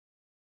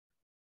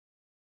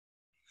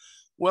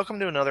Welcome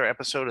to another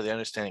episode of the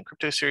Understanding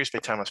Crypto series by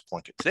Thomas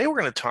Plunkett. Today we're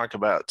going to talk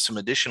about some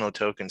additional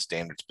token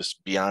standards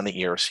beyond the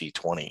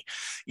ERC20.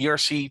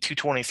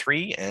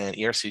 ERC223 and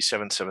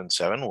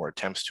ERC777 were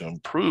attempts to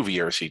improve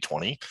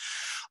ERC20.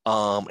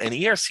 And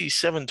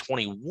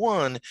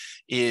ERC721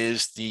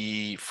 is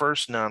the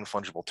first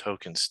non-fungible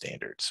token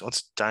standard. So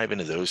let's dive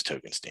into those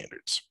token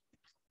standards.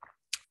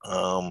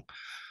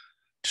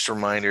 Just a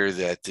reminder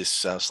that this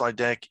slide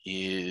deck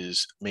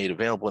is made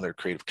available under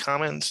Creative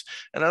Commons,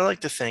 and I'd like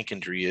to thank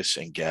Andreas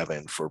and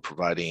Gavin for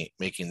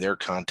making their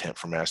content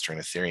for Mastering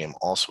Ethereum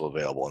also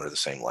available under the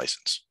same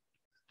license.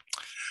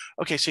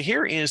 Okay, so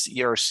here is the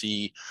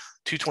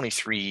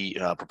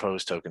ERC223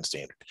 proposed token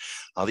standard.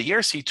 The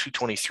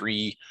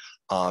ERC223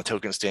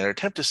 token standard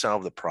attempt to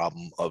solve the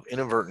problem of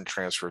inadvertent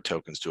transfer of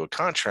tokens to a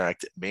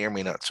contract that may or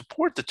may not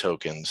support the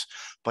tokens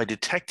by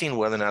detecting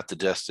whether or not the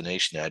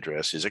destination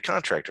address is a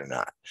contract or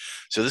not.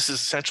 So this is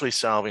essentially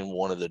solving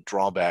one of the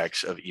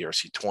drawbacks of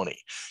ERC20.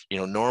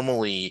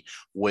 Normally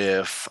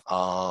with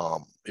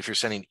if you're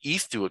sending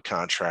ETH to a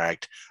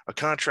contract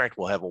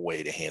will have a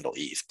way to handle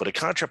ETH, but a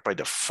contract by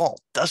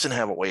default doesn't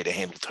have a way to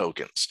handle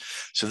tokens.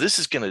 So this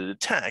is going to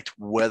detect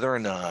whether or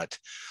not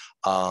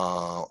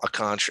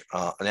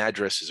an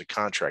address is a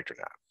contract or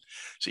not.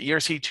 So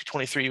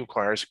ERC223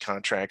 requires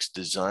contracts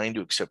designed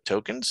to accept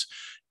tokens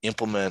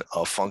implement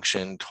a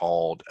function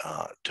called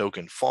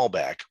token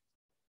fallback,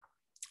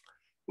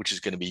 which is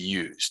going to be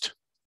used.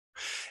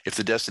 If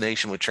the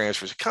destination would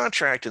transfer a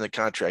contract and the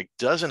contract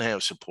doesn't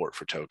have support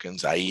for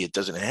tokens, i.e. it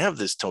doesn't have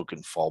this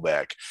token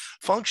fallback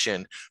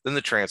function, then the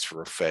transfer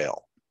will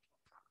fail.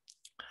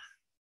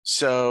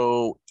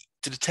 So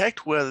to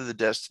detect whether the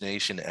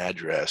destination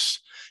address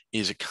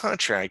is a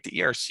contract, the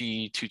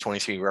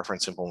ERC223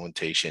 reference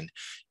implementation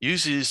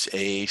uses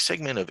a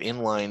segment of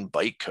inline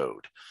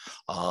bytecode.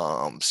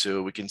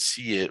 So we can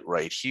see it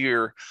right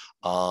here.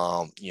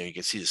 You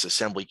can see this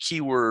assembly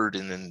keyword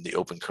and then the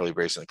open curly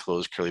brace and the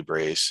closed curly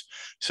brace.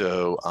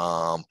 So,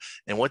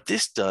 and what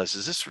this does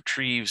is this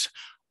retrieves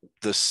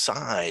the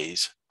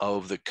size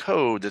of the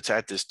code that's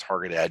at this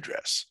target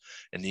address.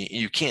 And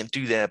you can't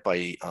do that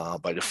by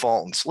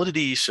default in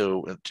Solidity.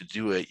 So to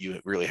do it,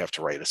 you really have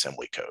to write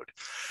assembly code.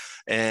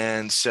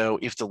 And so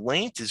if the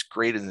length is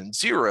greater than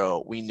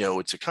 0, we know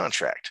it's a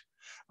contract.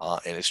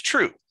 And it's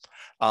true.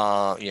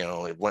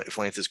 If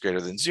length is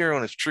greater than 0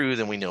 and it's true,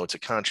 then we know it's a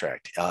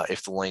contract.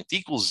 If the length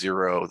equals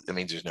 0, that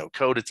means there's no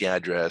code at the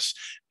address,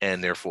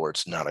 and therefore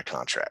it's not a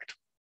contract.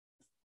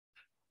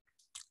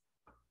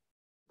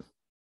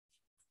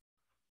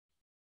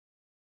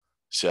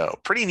 So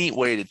pretty neat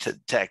way to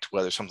detect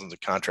whether something's a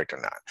contract or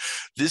not.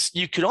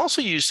 You could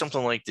also use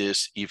something like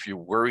this if you're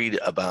worried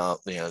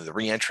about the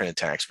reentrant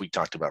attacks we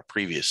talked about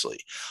previously,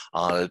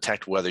 to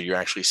detect whether you're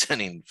actually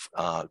sending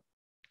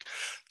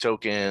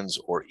tokens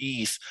or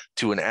ETH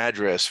to an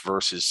address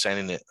versus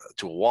sending it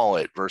to a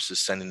wallet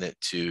versus sending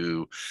it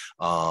to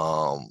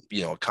a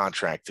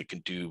contract that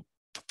can do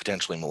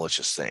potentially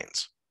malicious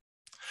things.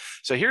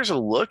 So here's a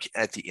look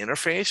at the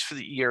interface for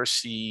the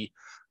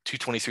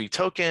ERC223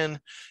 token.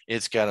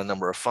 It's got a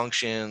number of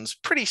functions,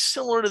 pretty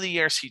similar to the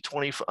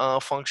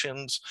ERC20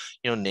 functions,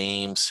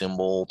 name,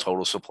 symbol,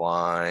 total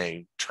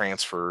supply,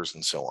 transfers,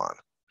 and so on.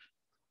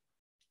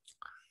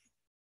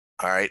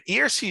 All right,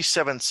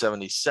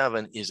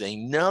 ERC777 is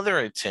another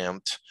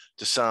attempt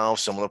to solve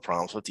some of the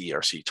problems with the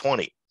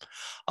ERC20.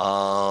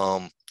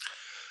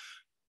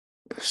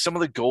 Some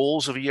of the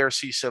goals of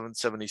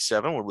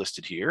ERC777 were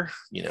listed here,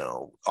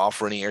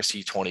 offer an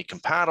ERC20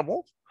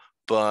 compatible,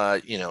 but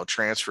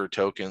transfer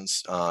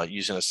tokens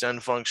using a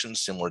send function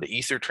similar to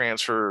Ether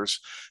transfers,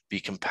 be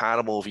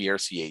compatible with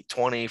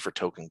ERC820 for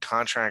token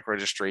contract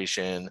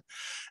registration,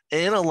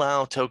 and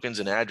allow tokens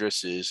and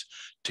addresses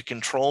to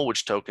control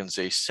which tokens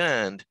they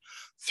send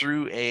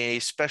through a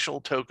special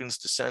tokens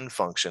to send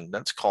function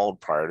that's called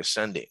prior to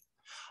sending,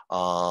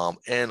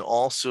 and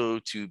also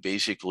to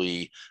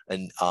basically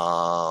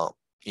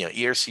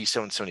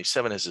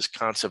ERC777 has this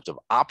concept of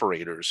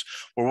operators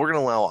where we're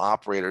going to allow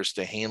operators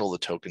to handle the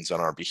tokens on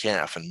our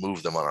behalf and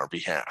move them on our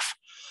behalf.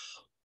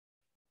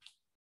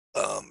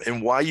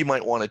 And why you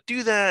might want to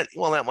do that,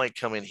 well, that might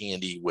come in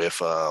handy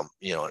with an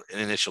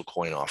initial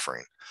coin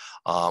offering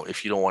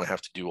if you don't want to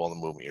have to do all the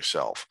movement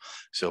yourself.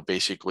 So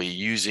basically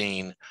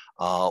using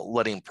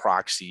letting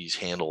proxies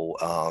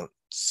handle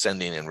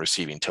sending and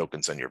receiving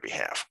tokens on your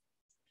behalf.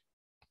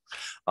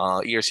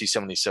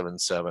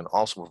 ERC777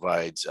 also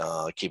provides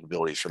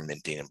capabilities for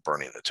minting and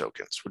burning the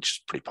tokens, which is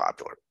pretty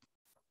popular.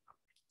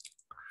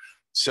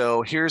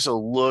 So here's a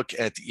look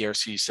at the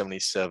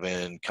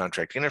ERC77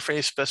 contract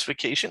interface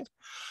specification.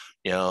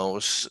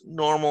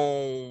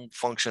 Normal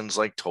functions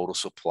like total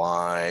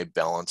supply,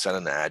 balance at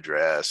an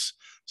address,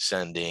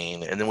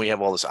 sending, and then we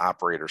have all this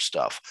operator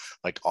stuff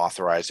like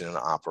authorizing an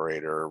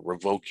operator,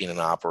 revoking an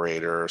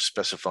operator,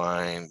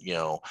 specifying,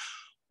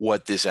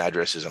 what this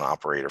address is an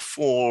operator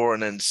for,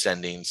 and then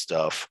sending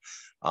stuff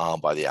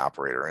by the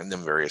operator, and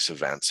then various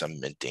events on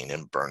minting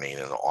and burning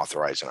and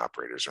authorizing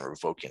operators and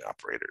revoking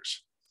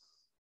operators.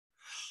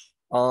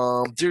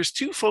 There's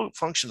two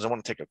functions I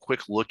want to take a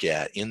quick look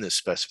at in this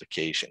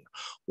specification.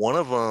 One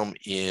of them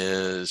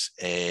is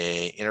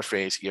a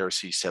interface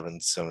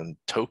ERC777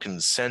 token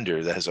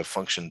sender that has a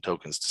function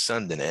tokens to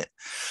send in it.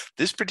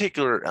 This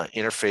particular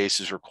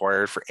interface is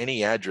required for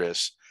any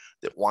address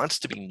that wants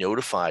to be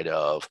notified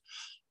of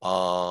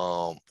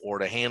or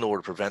to handle or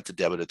to prevent the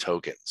debit of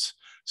tokens.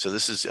 So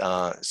this is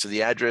so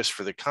the address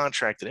for the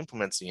contract that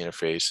implements the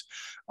interface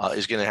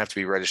is going to have to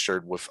be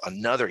registered with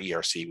another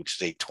ERC, which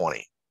is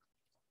 820.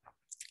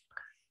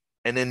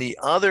 And then the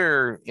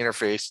other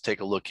interface to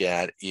take a look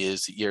at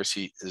is the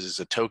ERC is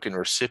a token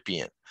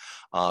recipient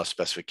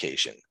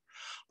specification.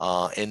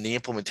 And the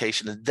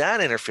implementation of that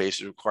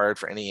interface is required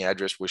for any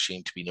address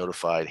wishing to be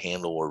notified,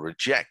 handle, or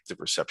reject the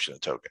reception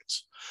of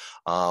tokens.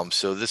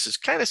 So this is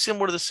kind of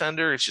similar to the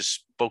sender. It's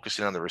just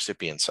focusing on the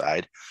recipient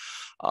side.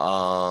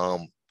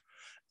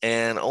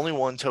 And only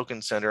one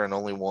token sender and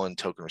only one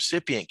token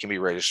recipient can be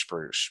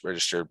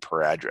registered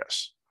per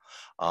address.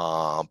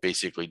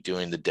 Basically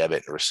doing the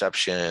debit and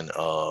reception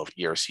of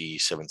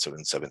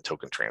ERC777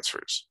 token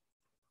transfers.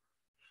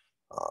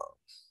 A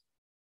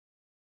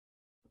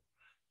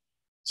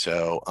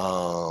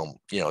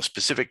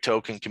specific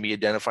token can be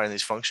identified in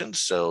these functions.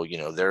 So,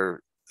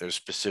 there's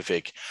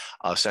specific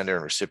sender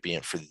and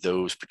recipient for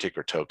those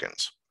particular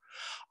tokens.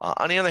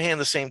 On the other hand,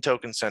 the same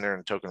token sender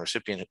and token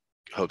recipient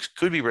hooks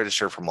could be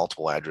registered for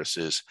multiple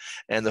addresses,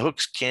 and the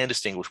hooks can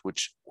distinguish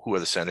who are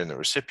the sender and the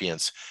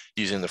recipients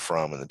using the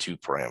from and the to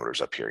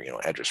parameters up here,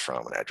 address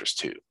from and address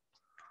to.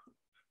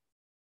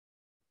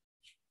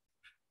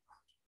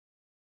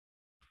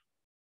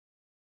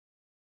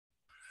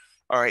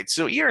 All right,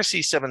 so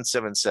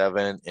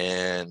ERC777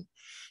 and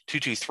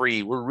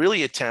 223 were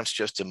really attempts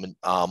just to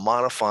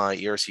modify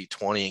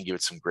ERC20 and give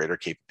it some greater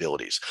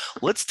capabilities.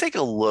 Let's take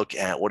a look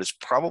at what is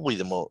probably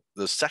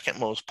the second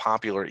most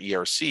popular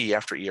ERC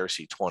after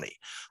ERC20,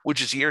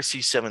 which is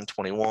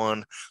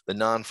ERC721, the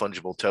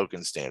non-fungible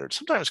token standard,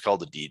 sometimes called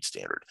the deed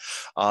standard.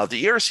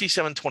 The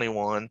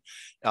ERC721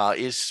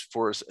 is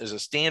a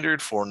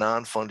standard for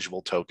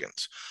non-fungible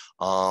tokens,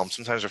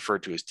 sometimes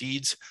referred to as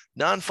deeds.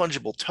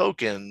 Non-fungible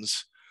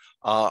tokens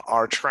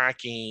are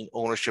tracking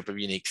ownership of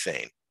unique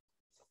thing.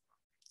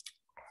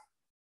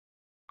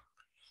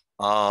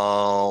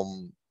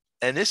 And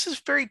this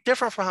is very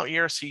different from how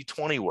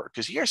ERC20 worked,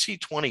 because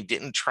ERC20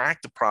 didn't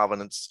track the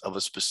provenance of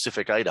a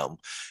specific item.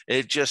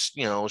 It just,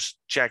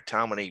 checked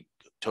how many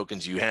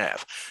tokens you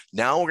have.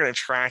 Now we're going to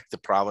track the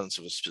provenance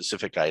of a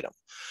specific item.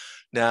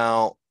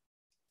 Now,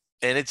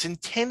 and it's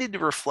intended to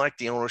reflect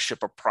the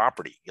ownership of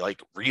property,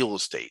 like real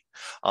estate,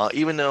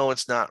 even though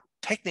it's not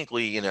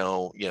technically,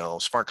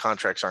 smart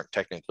contracts aren't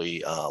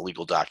technically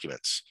legal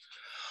documents.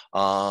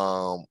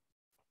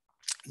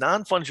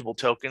 Non-fungible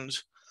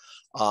tokens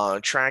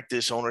track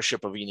this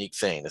ownership of a unique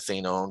thing. The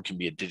thing owned can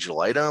be a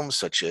digital item,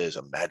 such as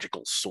a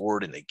magical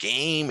sword in a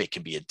game. It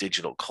can be a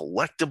digital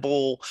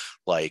collectible,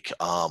 like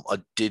a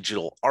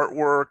digital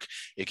artwork.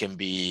 It can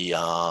be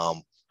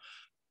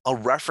a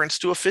reference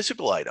to a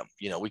physical item.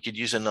 We could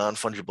use a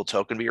non-fungible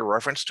token to be a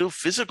reference to a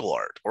physical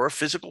art or a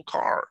physical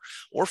car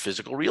or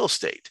physical real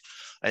estate.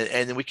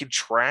 And then we could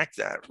track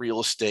that real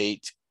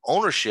estate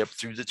ownership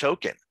through the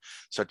token,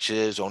 such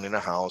as owning a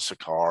house, a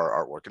car,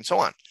 artwork, and so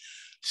on.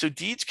 So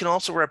deeds can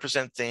also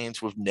represent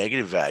things with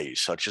negative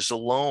values, such as a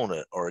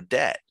loan or a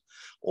debt,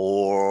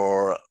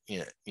 or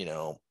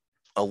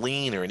a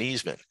lien or an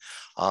easement.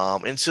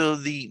 And so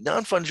the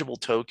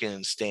non-fungible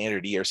token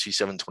standard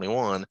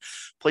ERC721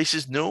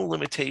 places no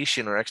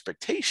limitation or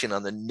expectation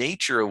on the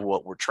nature of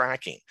what we're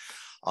tracking,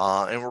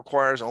 and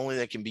requires only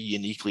that can be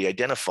uniquely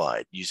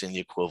identified using the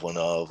equivalent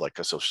of like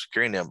a social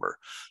security number.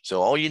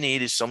 So all you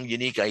need is some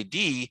unique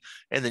ID,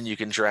 and then you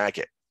can track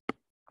it.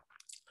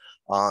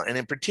 And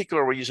in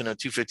particular, we're using a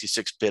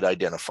 256-bit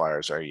identifier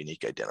as our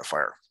unique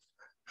identifier.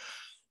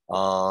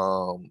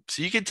 So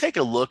you can take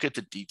a look at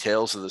the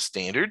details of the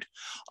standard,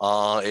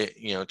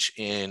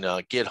 in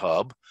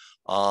GitHub.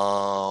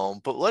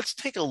 But let's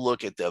take a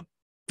look at the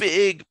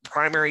big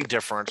primary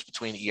difference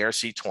between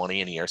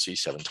ERC20 and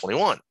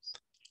ERC721.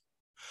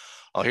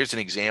 Here's an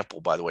example,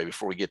 by the way,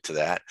 before we get to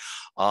that.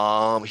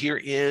 Here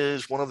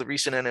is one of the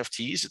recent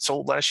NFTs that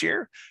sold last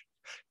year.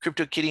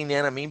 CryptoKitty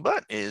Nana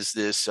Meanbutt is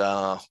this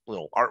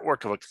little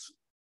artwork of a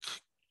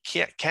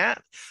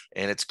cat,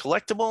 and it's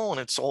collectible, and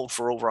it's sold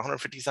for over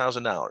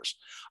 $150,000. All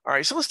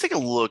right, so let's take a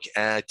look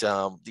at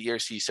the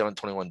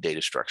ERC721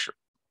 data structure.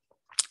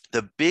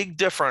 The big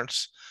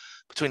difference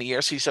between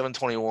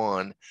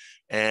ERC721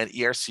 and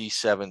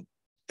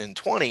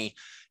ERC720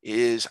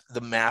 is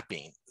the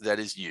mapping that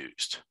is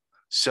used.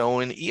 So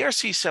in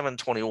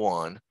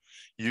ERC721,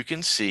 you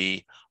can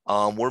see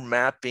we're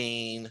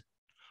mapping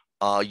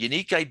a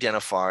unique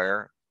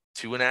identifier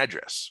to an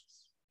address.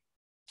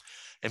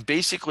 And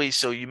basically,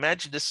 so you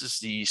imagine this is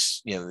the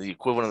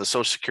equivalent of the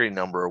social security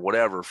number or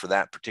whatever for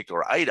that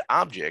particular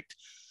object.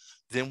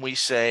 Then we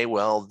say,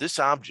 well, this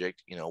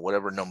object,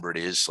 whatever number it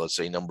is, let's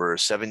say number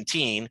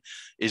 17,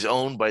 is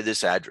owned by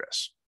this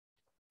address.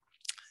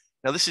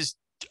 Now, this is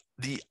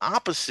the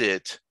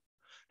opposite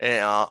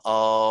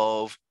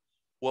of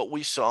what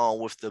we saw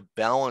with the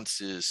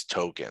balances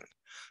token.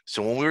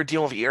 So when we were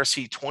dealing with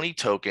ERC20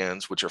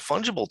 tokens, which are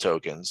fungible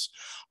tokens,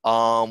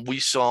 we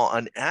saw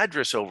an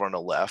address over on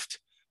the left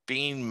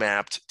being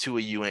mapped to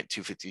a uint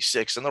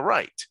 256 on the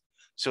right.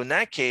 So in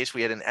that case,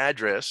 we had an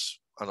address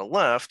on the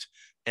left,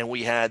 and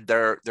we had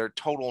their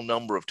total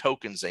number of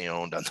tokens they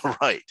owned on the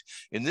right.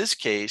 In this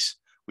case,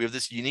 we have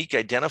this unique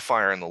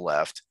identifier on the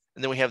left,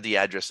 and then we have the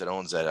address that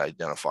owns that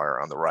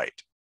identifier on the right.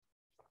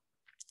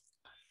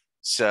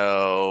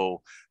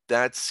 So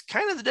that's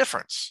kind of the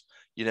difference.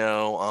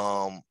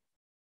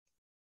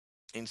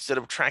 Instead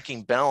of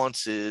tracking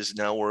balances,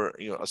 now we're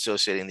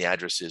associating the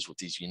addresses with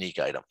these unique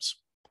items.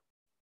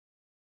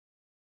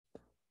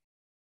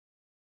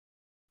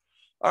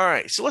 All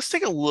right, so let's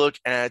take a look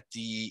at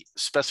the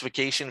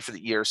specification for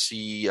the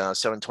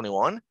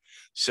ERC721.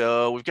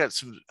 So we've got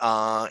some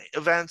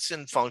events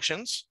and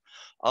functions,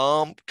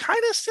 kind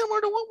of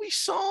similar to what we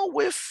saw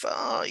with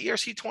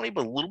ERC20,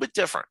 but a little bit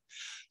different.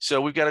 So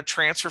we've got a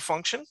transfer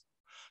function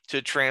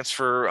to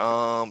transfer,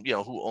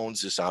 who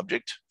owns this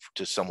object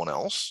to someone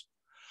else.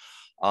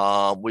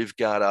 We've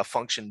got a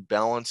function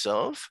balance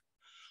of.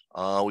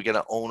 We got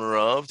an owner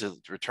of to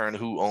return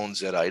who owns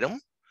that item.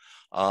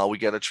 We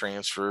got a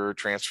transfer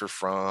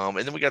from,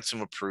 and then we got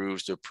some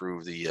approves to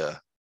approve the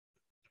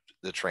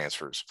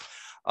transfers.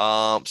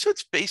 So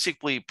it's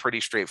basically pretty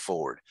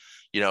straightforward.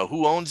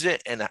 Who owns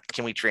it and how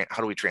do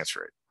we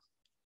transfer it?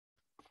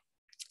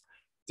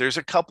 There's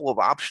a couple of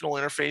optional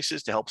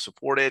interfaces to help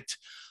support it.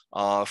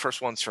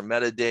 First one's for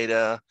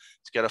metadata.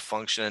 It's got a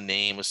function, a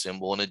name, a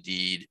symbol, and a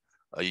deed,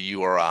 a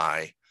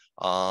URI.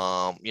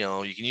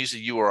 You can use the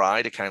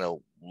URI to kind of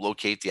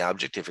locate the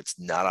object if it's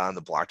not on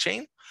the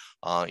blockchain.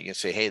 You can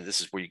say, hey, this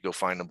is where you go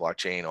find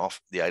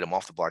the item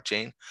off the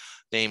blockchain.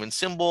 Name and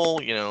symbol,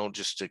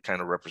 just to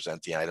kind of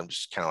represent the item,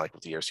 just kind of like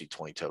with the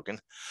ERC20 token.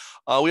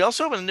 We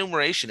also have an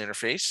enumeration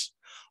interface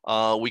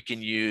we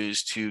can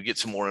use to get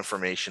some more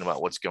information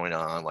about what's going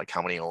on, like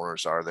how many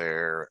owners are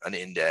there, an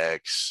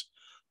index,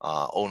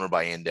 owner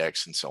by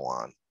index, and so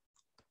on.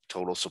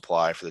 Total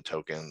supply for the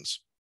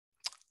tokens.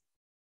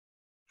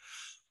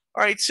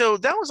 All right, so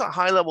that was a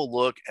high-level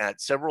look at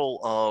several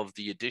of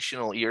the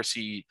additional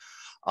ERC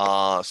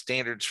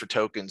standards for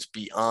tokens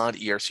beyond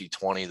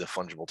ERC20, the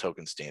fungible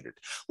token standard.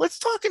 Let's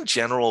talk in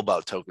general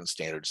about token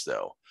standards,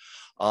 though.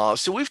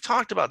 So we've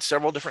talked about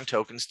several different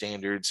token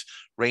standards,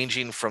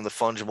 ranging from the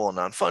fungible and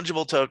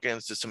non-fungible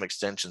tokens to some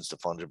extensions to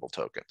fungible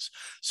tokens.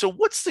 So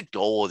what's the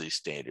goal of these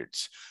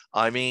standards?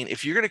 I mean,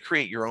 if you're going to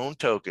create your own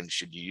token,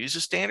 should you use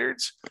the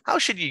standards? How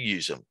should you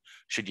use them?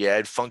 Should you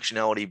add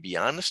functionality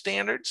beyond the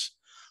standards?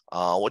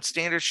 What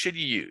standards should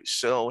you use?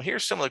 So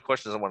here's some of the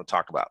questions I want to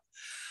talk about.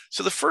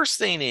 So the first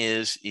thing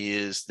is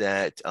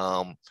that,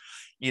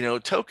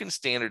 token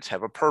standards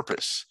have a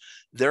purpose.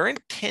 They're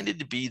intended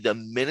to be the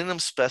minimum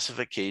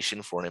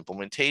specification for an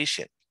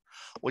implementation.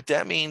 What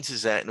that means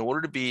is that in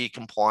order to be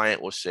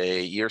compliant with,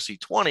 say,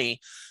 ERC20,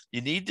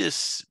 you need to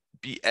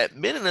be at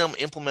minimum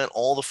implement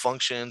all the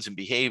functions and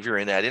behavior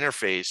in that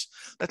interface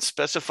that's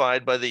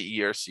specified by the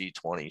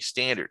ERC20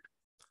 standard.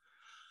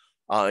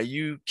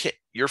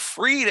 You're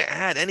free to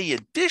add any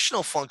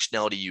additional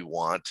functionality you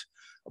want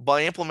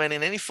by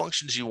implementing any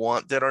functions you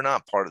want that are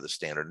not part of the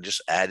standard and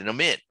just adding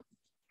them in.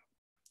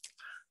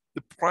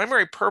 The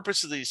primary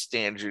purpose of these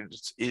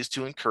standards is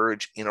to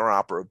encourage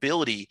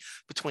interoperability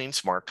between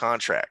smart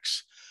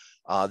contracts.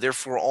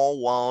 Therefore,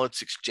 all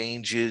wallets,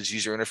 exchanges,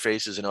 user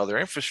interfaces, and other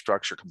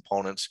infrastructure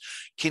components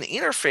can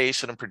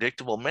interface in a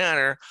predictable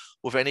manner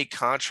with any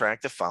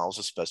contract that follows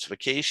a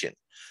specification.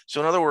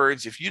 So in other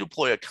words, if you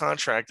deploy a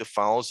contract that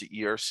follows the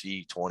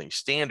ERC20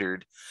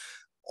 standard,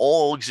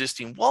 all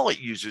existing wallet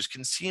users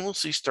can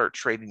seamlessly start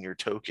trading your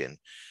token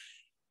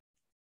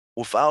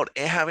without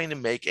having to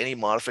make any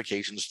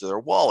modifications to their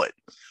wallet.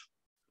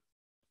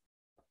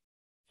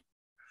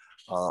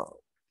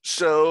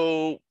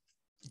 So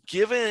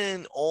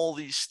given all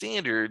these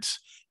standards,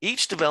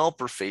 each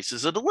developer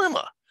faces a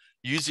dilemma: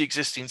 use the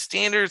existing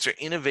standards or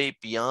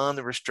innovate beyond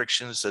the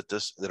restrictions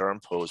that are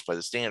imposed by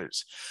the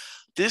standards.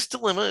 This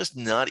dilemma is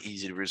not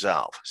easy to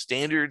resolve.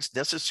 Standards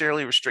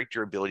necessarily restrict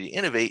your ability to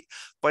innovate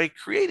by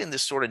creating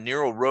this sort of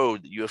narrow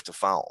road that you have to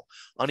follow.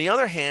 On the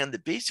other hand, the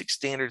basic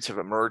standards have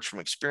emerged from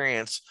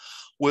experience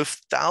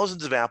with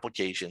thousands of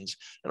applications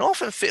and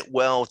often fit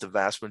well with the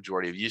vast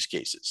majority of use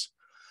cases.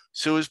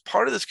 So as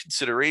part of this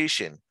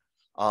consideration,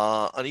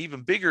 an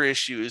even bigger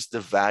issue is the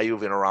value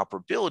of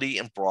interoperability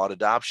and broad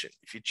adoption.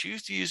 If you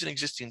choose to use an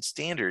existing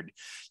standard,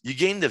 you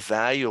gain the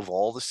value of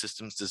all the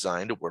systems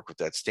designed to work with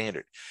that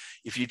standard.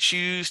 If you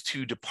choose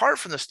to depart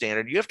from the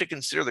standard, you have to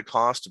consider the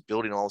cost of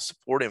building all the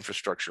support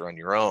infrastructure on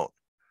your own,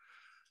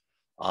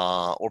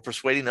 or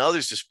persuading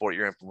others to support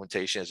your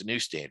implementation as a new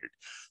standard.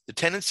 The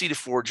tendency to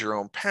forge your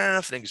own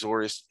path and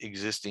exhaust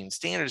existing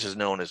standards is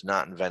known as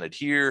not invented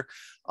here,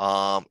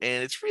 and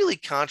it's really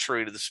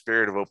contrary to the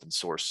spirit of open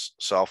source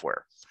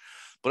software.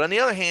 But on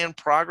the other hand,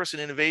 progress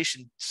and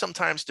innovation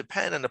sometimes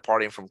depend on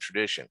departing from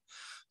tradition.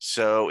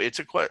 So it's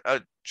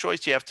a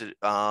choice you have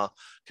to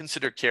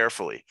consider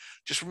carefully.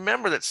 Just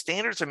remember that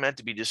standards are meant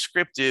to be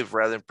descriptive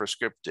rather than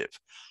prescriptive.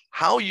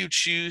 How you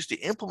choose to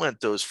implement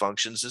those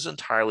functions is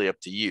entirely up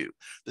to you.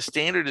 The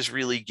standard is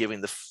really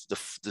giving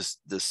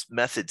this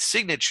method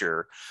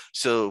signature.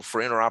 So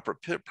for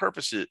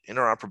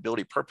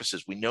interoperability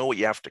purposes, we know what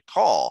you have to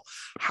call.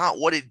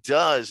 What it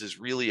does is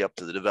really up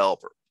to the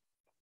developer.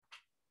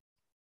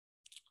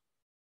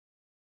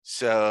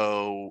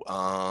 So,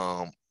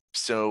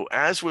 so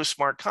as with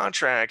smart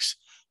contracts,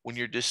 when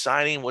you're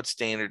deciding what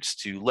standards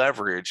to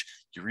leverage,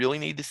 you really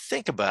need to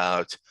think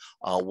about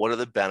what are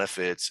the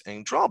benefits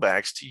and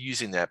drawbacks to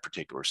using that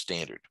particular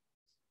standard.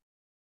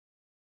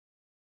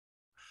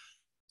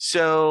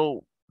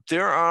 So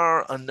there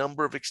are a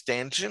number of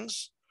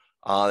extensions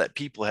that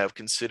people have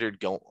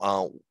considered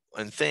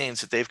and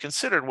things that they've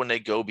considered when they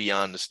go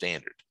beyond the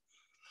standard.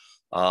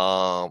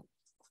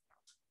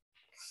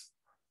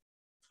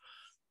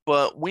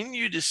 But when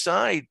you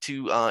decide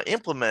to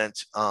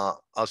implement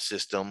a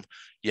system,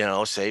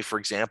 say, for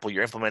example,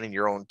 you're implementing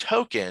your own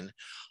token,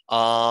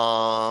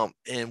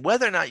 and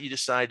whether or not you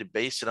decide to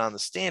base it on the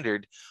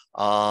standard,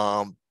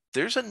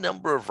 there's a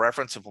number of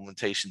reference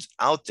implementations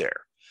out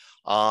there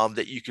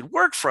that you could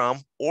work from,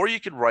 or you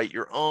could write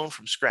your own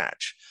from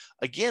scratch.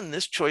 Again,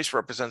 this choice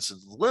represents a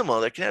dilemma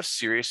that can have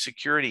serious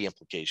security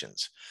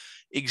implications.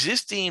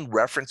 Existing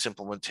reference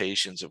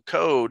implementations of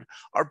code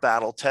are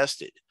battle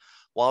tested.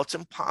 While it's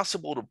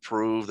impossible to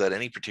prove that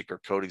any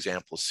particular code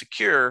example is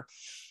secure,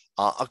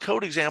 a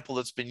code example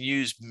that's been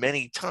used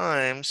many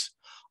times,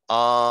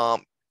 may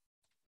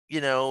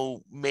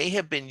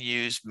have been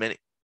used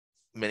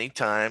many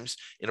times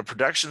in a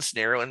production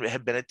scenario and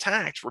have been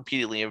attacked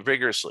repeatedly and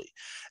vigorously.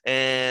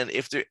 And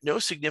if no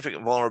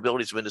significant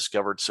vulnerabilities have been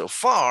discovered so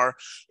far,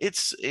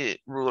 it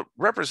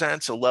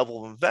represents a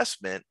level of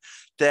investment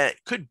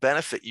that could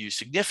benefit you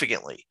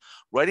significantly.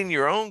 Writing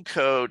your own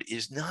code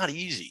is not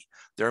easy.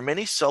 There are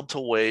many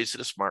subtle ways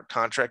that a smart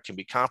contract can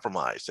be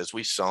compromised, as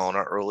we saw in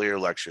our earlier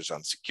lectures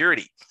on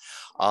security.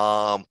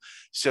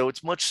 So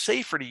it's much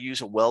safer to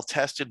use a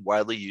well-tested,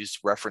 widely used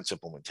reference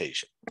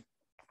implementation.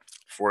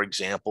 For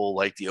example,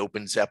 like the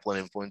Open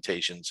Zeppelin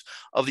implementations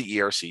of the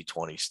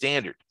ERC20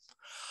 standard.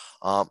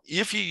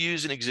 If you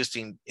use an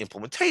existing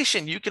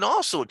implementation, you can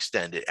also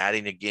extend it,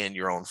 adding again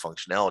your own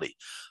functionality.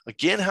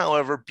 Again,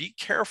 however, be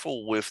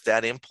careful with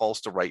that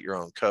impulse to write your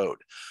own code.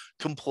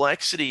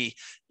 Complexity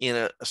in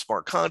a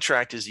smart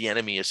contract is the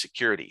enemy of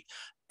security.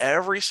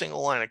 Every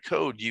single line of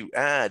code you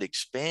add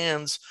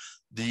expands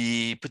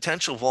the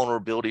potential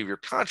vulnerability of your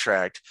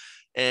contract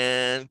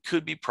and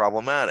could be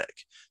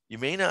problematic. You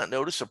may not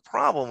notice a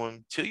problem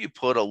until you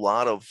put a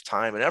lot of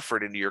time and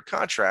effort into your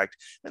contract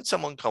and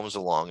someone comes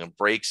along and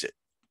breaks it.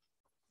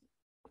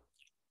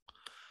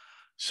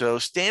 So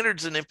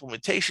standards and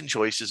implementation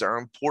choices are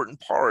important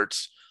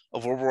parts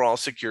of overall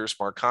secure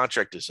smart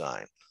contract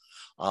design.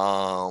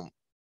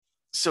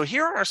 So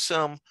here are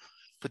some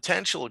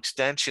potential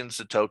extensions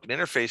to token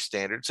interface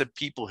standards that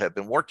people have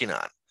been working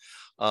on.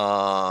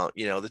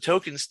 The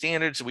token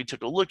standards that we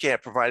took a look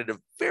at provided a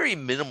very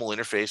minimal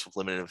interface with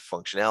limited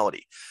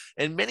functionality,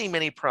 and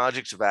many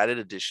projects have added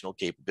additional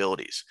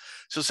capabilities.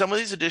 So some of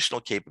these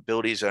additional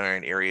capabilities are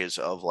in areas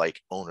of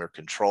like owner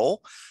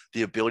control,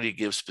 the ability to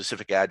give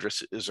specific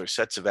addresses or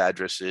sets of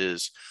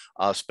addresses,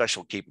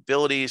 special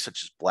capabilities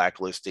such as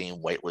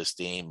blacklisting,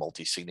 whitelisting,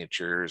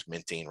 multi-signatures,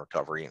 minting,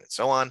 recovery, and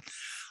so on.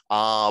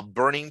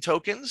 Burning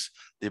tokens,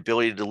 the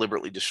ability to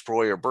deliberately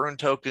destroy or burn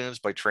tokens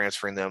by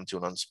transferring them to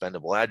an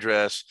unspendable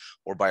address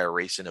or by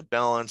erasing a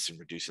balance and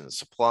reducing the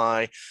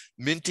supply.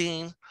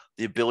 Minting,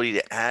 the ability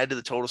to add to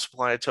the total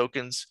supply of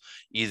tokens,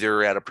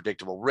 either at a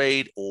predictable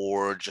rate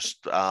or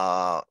just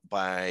by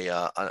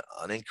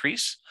an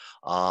increase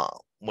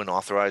when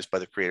authorized by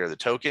the creator of the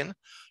token.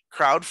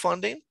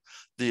 Crowdfunding,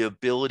 the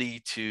ability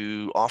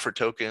to offer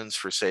tokens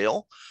for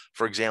sale,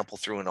 for example,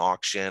 through an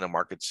auction, a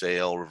market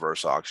sale,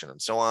 reverse auction,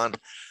 and so on.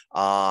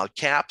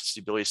 Caps,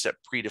 the ability to set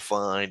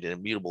predefined and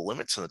immutable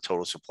limits on the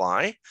total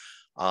supply.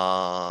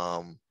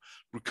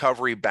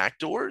 Recovery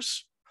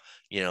backdoors,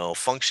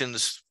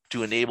 functions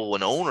to enable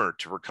an owner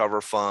to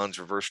recover funds,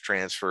 reverse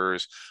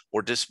transfers,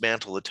 or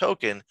dismantle the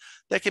token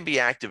that can be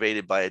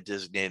activated by a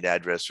designated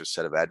address or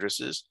set of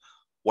addresses.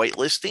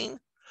 Whitelisting,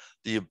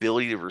 the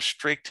ability to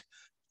restrict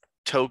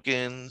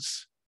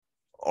tokens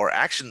or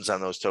actions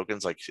on those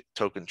tokens, like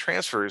token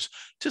transfers,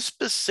 to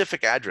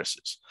specific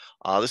addresses.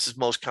 This is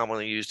most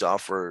commonly used to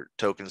offer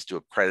tokens to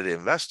accredited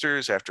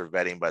investors after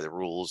vetting by the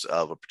rules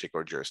of a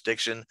particular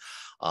jurisdiction.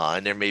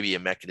 And there may be a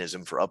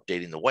mechanism for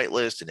updating the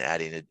whitelist and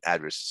adding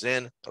addresses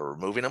in or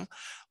removing them.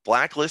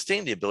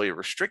 Blacklisting, the ability to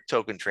restrict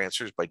token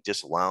transfers by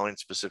disallowing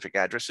specific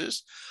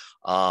addresses.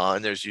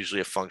 And there's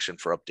usually a function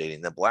for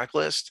updating the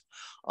blacklist.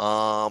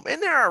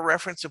 And there are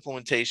reference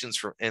implementations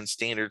and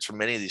standards for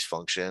many of these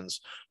functions,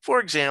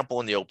 for example,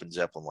 in the Open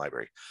Zeppelin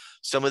library.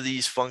 Some of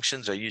these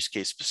functions are use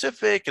case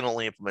specific and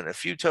only implement a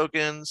few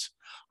tokens.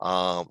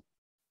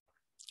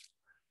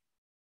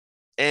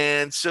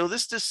 And so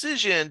this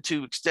decision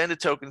to extend a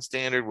token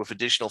standard with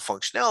additional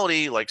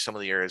functionality, like some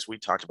of the areas we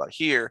talked about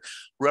here,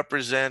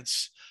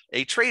 represents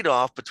a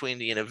trade-off between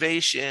the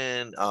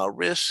innovation,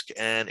 risk,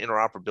 and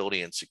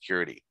interoperability and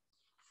security.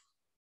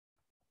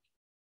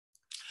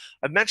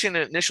 I've mentioned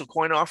initial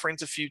coin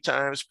offerings a few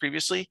times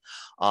previously.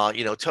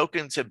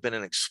 Tokens have been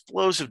an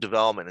explosive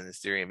development in the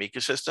Ethereum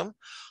ecosystem,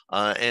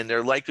 and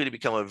they're likely to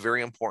become a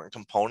very important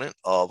component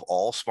of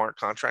all smart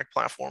contract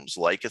platforms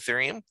like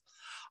Ethereum.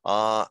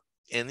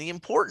 And the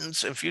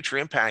importance and future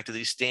impact of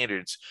these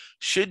standards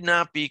should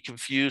not be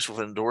confused with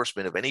an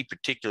endorsement of any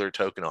particular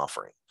token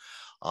offering.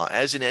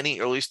 As in any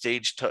early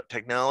stage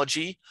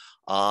technology,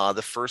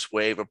 the first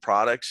wave of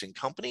products and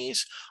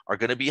companies are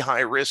going to be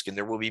high risk, and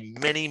there will be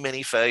many,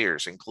 many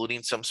failures,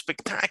 including some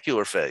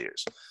spectacular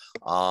failures.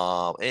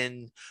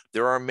 And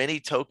there are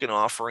many token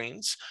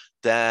offerings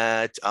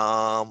that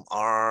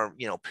are,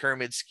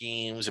 pyramid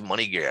schemes and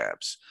money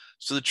grabs.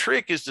 So the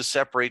trick is to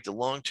separate the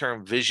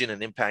long-term vision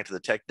and impact of the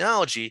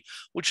technology,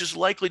 which is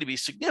likely to be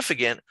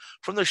significant,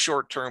 from the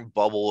short-term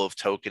bubble of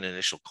token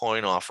initial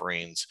coin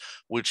offerings,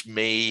 which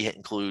may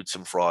include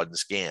some fraud and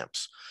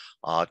scams.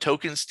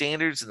 Token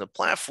standards and the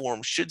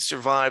platform should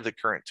survive the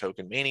current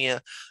token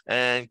mania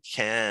and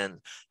can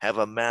have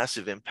a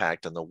massive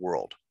impact on the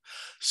world.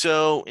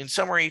 So in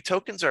summary,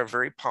 tokens are a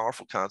very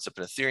powerful concept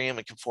in Ethereum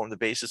and can form the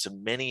basis of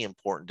many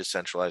important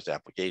decentralized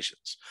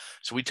applications.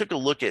 So we took a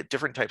look at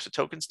different types of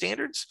token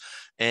standards,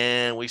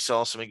 and we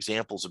saw some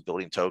examples of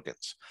building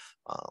tokens.